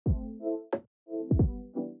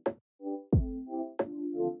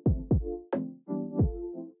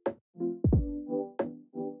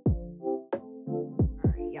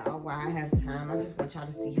have time. I just want y'all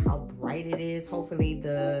to see how bright it is. Hopefully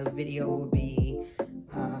the video will be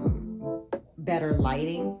better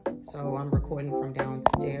lighting. So I'm recording from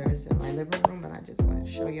downstairs in my living room, but I just want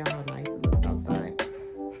to show you how nice it looks outside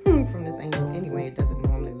from this angle. Anyway, it doesn't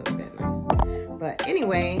normally look that nice. But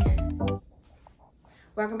anyway,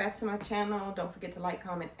 welcome back to my channel. Don't forget to like,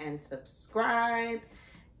 comment, and subscribe.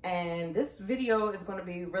 And this video is going to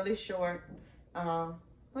be really short.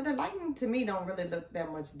 But the lighting to me don't really look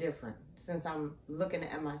that much different since I'm looking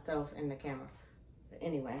at myself in the camera. But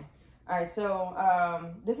anyway, all right,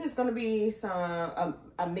 so this is going to be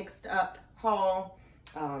a mixed up haul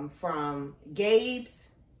from Gabe's,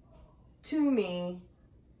 TEMU,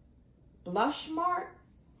 Blush Mart,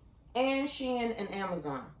 and SHEIN and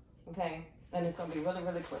Amazon. Okay, and it's going to be really,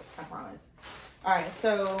 really quick, I promise. All right,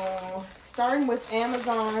 so starting with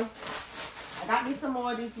Amazon, I got me some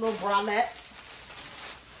more of these little bralettes.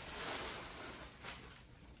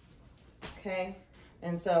 Okay,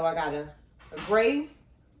 and so I got a gray,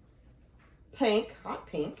 pink, hot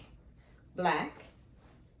pink, black,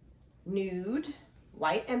 nude,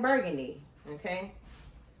 white, and burgundy. Okay,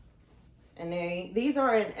 and these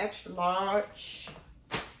are an extra large.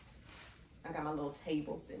 I got my little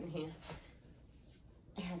table sitting here.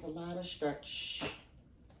 It has a lot of stretch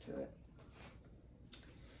to it,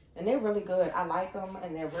 and they're really good. I like them,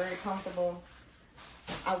 and they're very comfortable.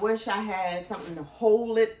 I wish I had something to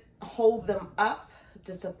hold them up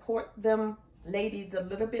to support them ladies a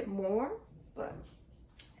little bit more, but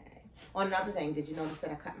hey. Oh, another thing, did you notice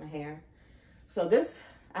that I cut my hair? So this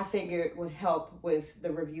I figured would help with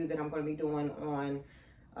the review that I'm going to be doing on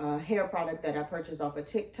a hair product that I purchased off of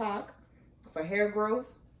TikTok for hair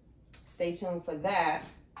growth. Stay tuned for that.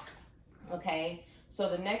 Okay, so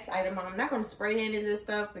the next item, I'm not going to spray any of this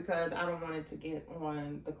stuff because I don't want it to get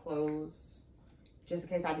on the clothes, just in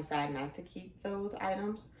case I decide not to keep those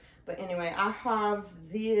items. But anyway, I have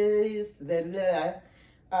these body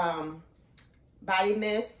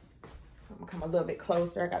mist. I'm gonna come a little bit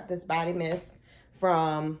closer. I got this body mist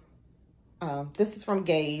from this is from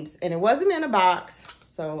Gabe's, and it wasn't in a box,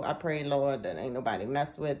 so I pray Lord that ain't nobody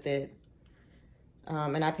mess with it.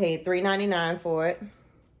 And I paid $3.99 for it,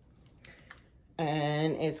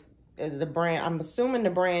 and it's the brand, I'm assuming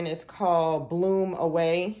the brand is called Bloom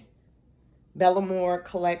Away Bellamore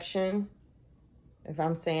Collection, if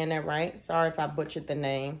I'm saying that right. Sorry if I butchered the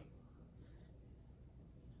name.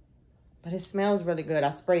 But it smells really good.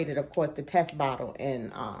 I sprayed it, of course, the test bottle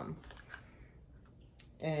in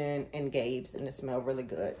Gabe's, and it smelled really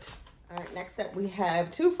good. All right, next up we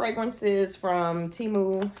have two fragrances from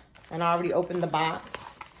TEMU, and I already opened the box.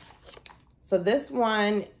 So this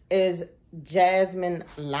one is Jasmine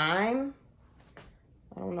Lime.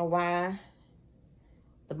 I don't know why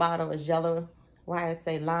the bottle is yellow, why it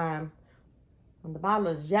say lime. When the bottle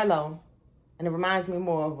is yellow, and it reminds me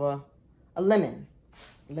more of a lemon.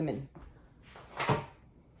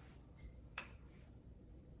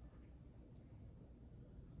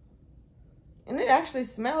 And it actually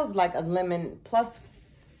smells like a lemon plus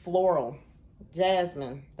floral.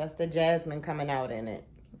 Jasmine. That's the jasmine coming out in it.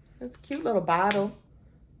 It's a cute little bottle.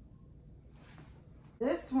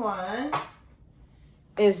 This one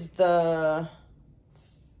is the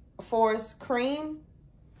Forest Cream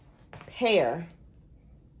Pear.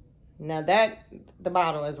 Now that, the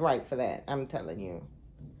bottle is right for that, I'm telling you.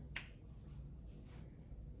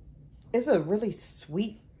 It's a really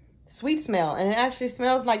sweet smell, and it actually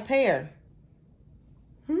smells like pear.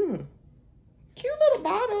 Cute little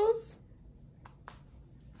bottles.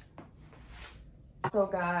 Also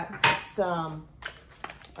got some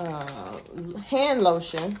hand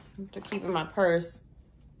lotion to keep in my purse.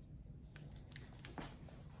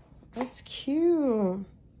 That's cute.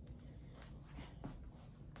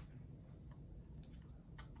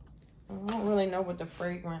 I don't really know what the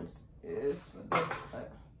fragrance is for this,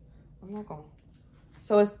 but I'm not gonna.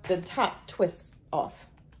 So it's the top twists off.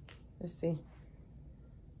 Let's see.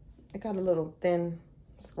 It got a little thin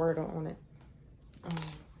squirtle on it.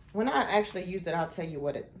 When I actually use it, I'll tell you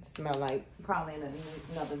what it smells like, probably in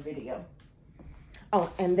another video. Oh,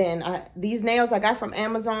 and then these nails I got from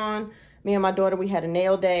Amazon. Me and my daughter, we had a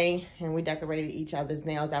nail day, and we decorated each other's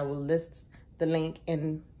nails. I will list the link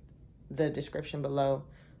in the description below,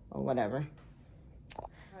 or whatever. All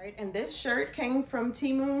right, and this shirt came from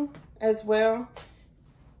TEMU as well.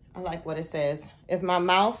 I like what it says. If my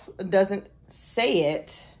mouth doesn't say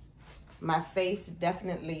it, my face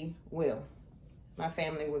definitely will. My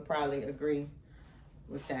family would probably agree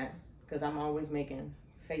with that, because I'm always making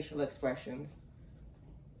facial expressions.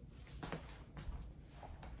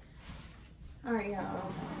 All right,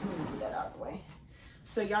 y'all, let me get that out of the way.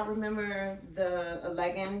 So y'all remember the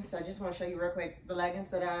leggings? I just want to show you real quick the leggings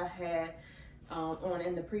that I had on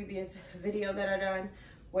in the previous video that I done.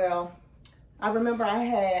 Well, I remembered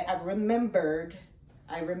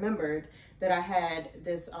that I had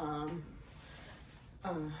this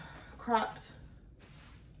cropped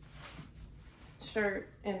shirt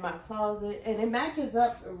in my closet, and it matches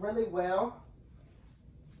up really well.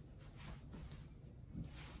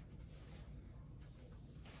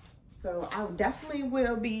 So I definitely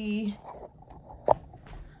will be,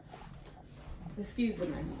 excuse the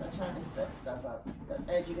mess, I'm trying to set stuff up. But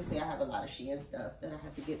as you can see, I have a lot of Shein stuff that I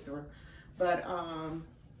have to get through. But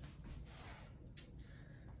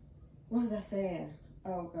what was I saying?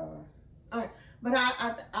 Oh God. All right, but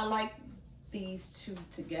I like these two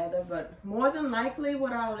together, but more than likely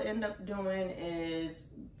what I'll end up doing is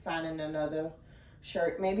finding another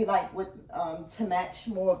shirt, maybe like with to match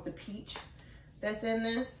more of the peach that's in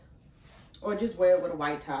this, or just wear it with a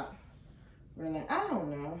white top. Really, I don't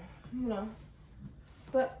know, you know,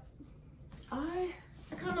 but I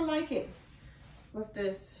kind of like it with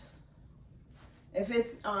this, if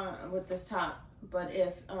it's with this top. But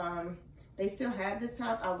if they still have this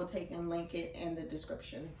top, I will take and link it in the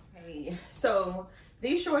description. Hey, so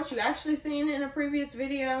these shorts you actually seen in a previous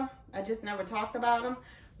video. I just never talked about them.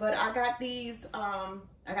 But I got these, I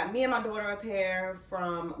got me and my daughter a pair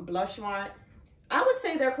from Blush Mart. I would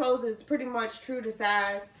say their clothes is pretty much true to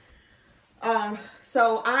size.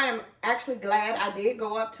 So I am actually glad I did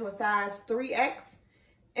go up to a size 3X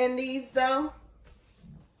in these though.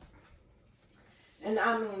 And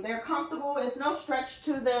I mean, they're comfortable. It's no stretch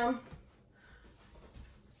to them.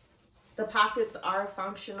 The pockets are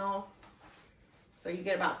functional. So you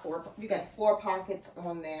get about four pockets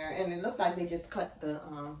on there. And it looked like they just cut the,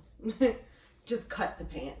 just cut the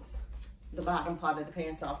pants, the bottom part of the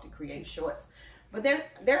pants off to create shorts. But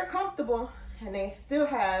they're comfortable, and they still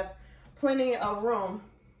have plenty of room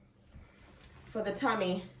for the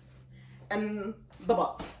tummy and the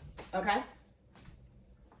butt, okay?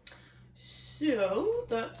 So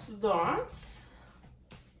that's that.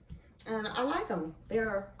 And I like them.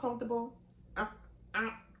 They're comfortable.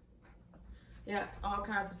 Yeah, all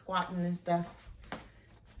kinds of squatting and stuff.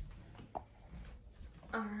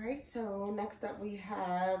 All right, so next up we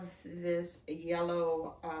have this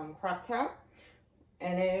yellow crop top.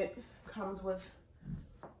 And it comes with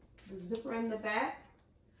the zipper in the back.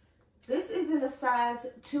 This is in a size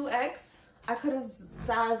 2X. I could have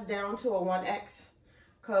sized down to a 1X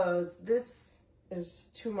because this is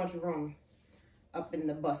too much room up in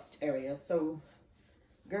the bust area. So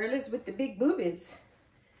girlies with the big boobies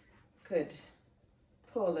could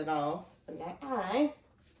pull it off in that eye.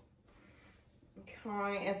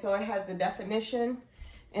 Okay, and so it has the definition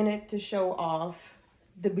in it to show off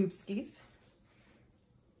the boobskis.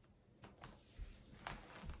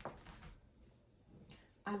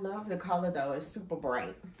 I love the color though, it's super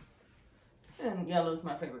bright. And yellow is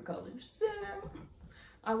my favorite color. So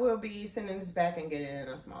I will be sending this back and getting it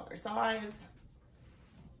in a smaller size.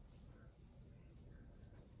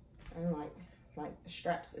 And like the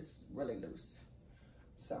straps is really loose.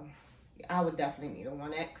 So yeah, I would definitely need a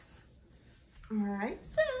 1X. All right,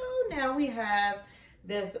 so now we have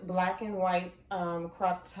this black and white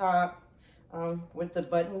crop top with the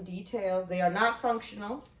button details. They are not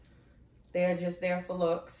functional. They're just there for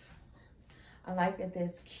looks. I like that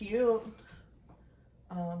this cute.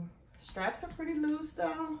 Straps are pretty loose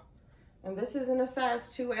though. And this is in a size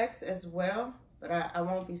 2X as well, but I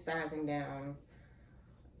won't be sizing down.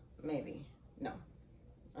 Maybe. No,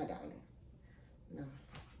 I doubt it. No.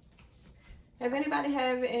 Have anybody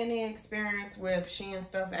have any experience with Shein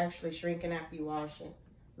stuff actually shrinking after you wash it?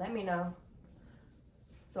 Let me know.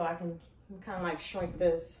 So I can kind of like shrink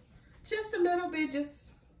this just a little bit, just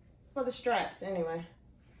for the straps anyway.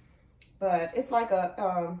 But it's like a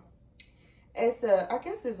I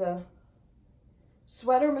guess it's a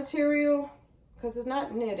sweater material, because it's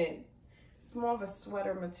not knitted. It's more of a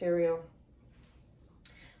sweater material,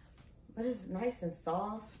 but it's nice and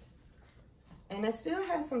soft, and it still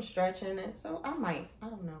has some stretch in it. So I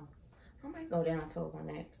don't know, I might go down to a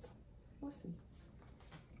 1X. We'll see.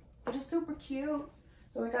 But it's super cute.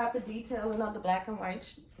 So we got the detailing of the black and white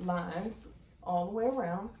lines all the way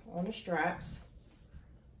around on the straps.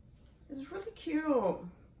 It's really cute. All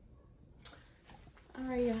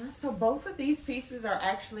right, yeah, so both of these pieces are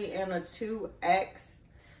actually in a 2X.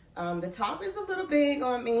 The top is a little big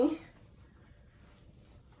on me.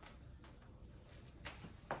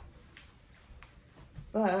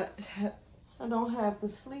 But I don't have the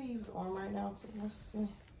sleeves on right now, so let's see.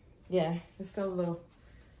 Yeah, it's still a little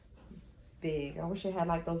big. I wish it had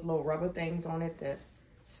like those little rubber things on it to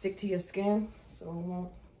stick to your skin so it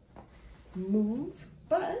won't move.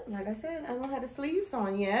 But like I said, I don't have the sleeves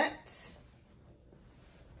on yet.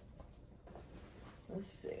 Let's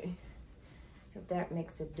see if that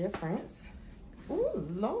makes a difference. Oh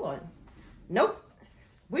Lord, nope.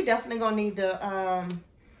 We definitely gonna need to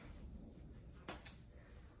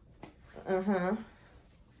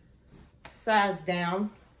size down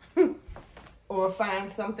or find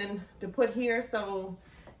something to put here so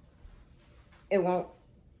it won't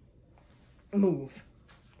move.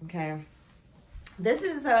 Okay, this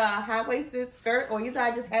is a high-waisted skirt, or either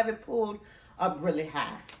I just have it pulled up really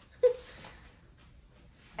high.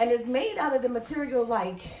 And it's made out of the material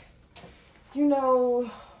like, you know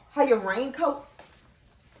how your raincoat,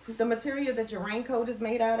 the material that your raincoat is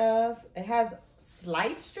made out of, it has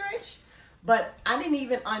slight stretch, but I didn't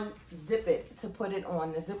even unzip it to put it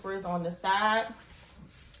on. The zipper is on the side.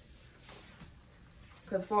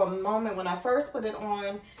 Because for a moment when I first put it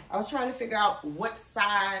on, I was trying to figure out what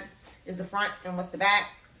side is the front and what's the back.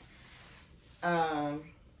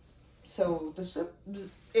 So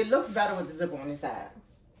it looks better with the zipper on the side,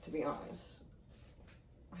 to be honest.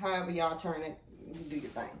 However y'all turn it, you do your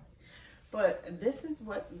thing. But this is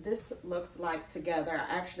what this looks like together.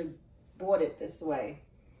 I actually bought it this way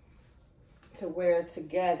to wear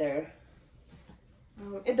together.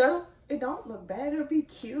 It don't look bad. It'll be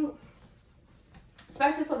cute,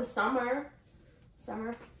 especially for the summer.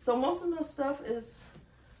 So most of the stuff is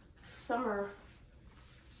summer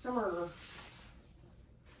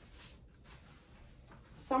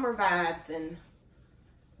vibes and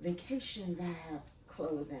vacation vibe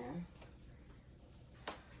clothing.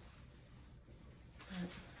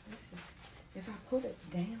 If I put it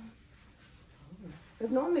down,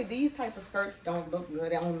 because normally these type of skirts don't look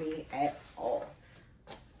good on me at all.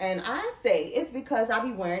 And I say it's because I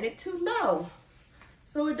be wearing it too low.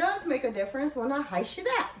 So it does make a difference when I height it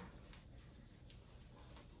up.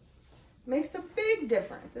 Makes a big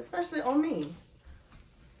difference, especially on me.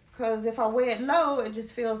 Because if I wear it low, it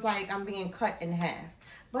just feels like I'm being cut in half.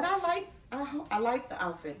 But I like the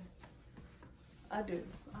outfit. I do.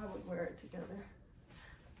 I would wear it together.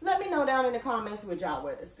 Let me know down in the comments, would y'all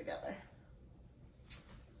wear this together?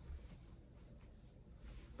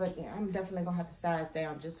 But yeah, I'm definitely gonna have to size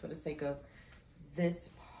down just for the sake of this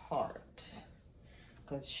part.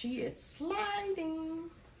 Because she is sliding.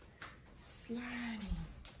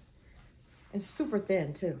 It's super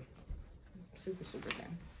thin too. Super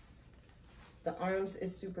thin. The arms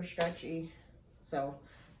is super stretchy. So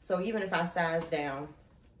even if I size down,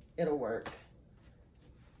 it'll work.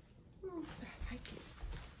 I like it.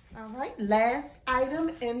 All right, last item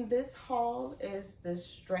in this haul is this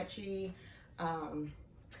stretchy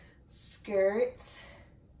skirt.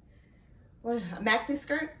 What, a maxi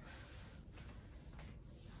skirt?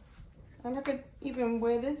 And I could even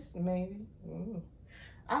wear this, maybe.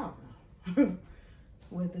 I don't know.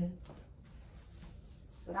 With it.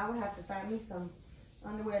 But I would have to find me some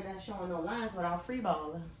underwear that's showing no lines without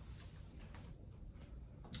freeballing.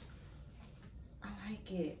 I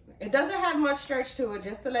like it. It doesn't have much stretch to it,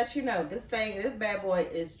 just to let you know. This bad boy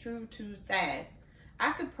is true to size.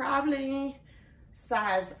 I could probably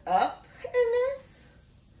size up in this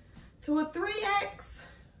to a 3X.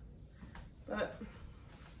 But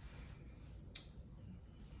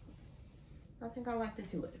I think I like to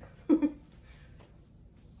do it. I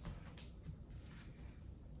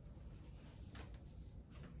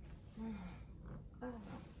don't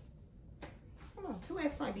know.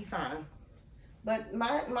 2X might be fine. But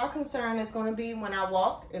my concern is going to be when I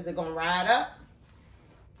walk, is it going to ride up?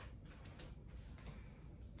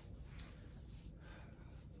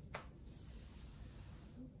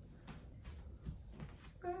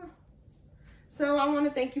 So I want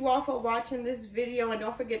to thank you all for watching this video, and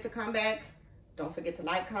don't forget to come back. Don't forget to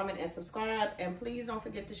like, comment, and subscribe. And please don't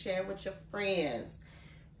forget to share with your friends,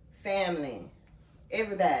 family,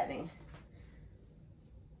 everybody.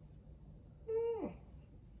 I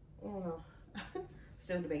don't know.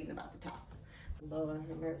 Still debating about the top. Lord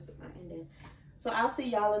have mercy, my ending. So I'll see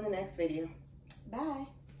y'all in the next video. Bye.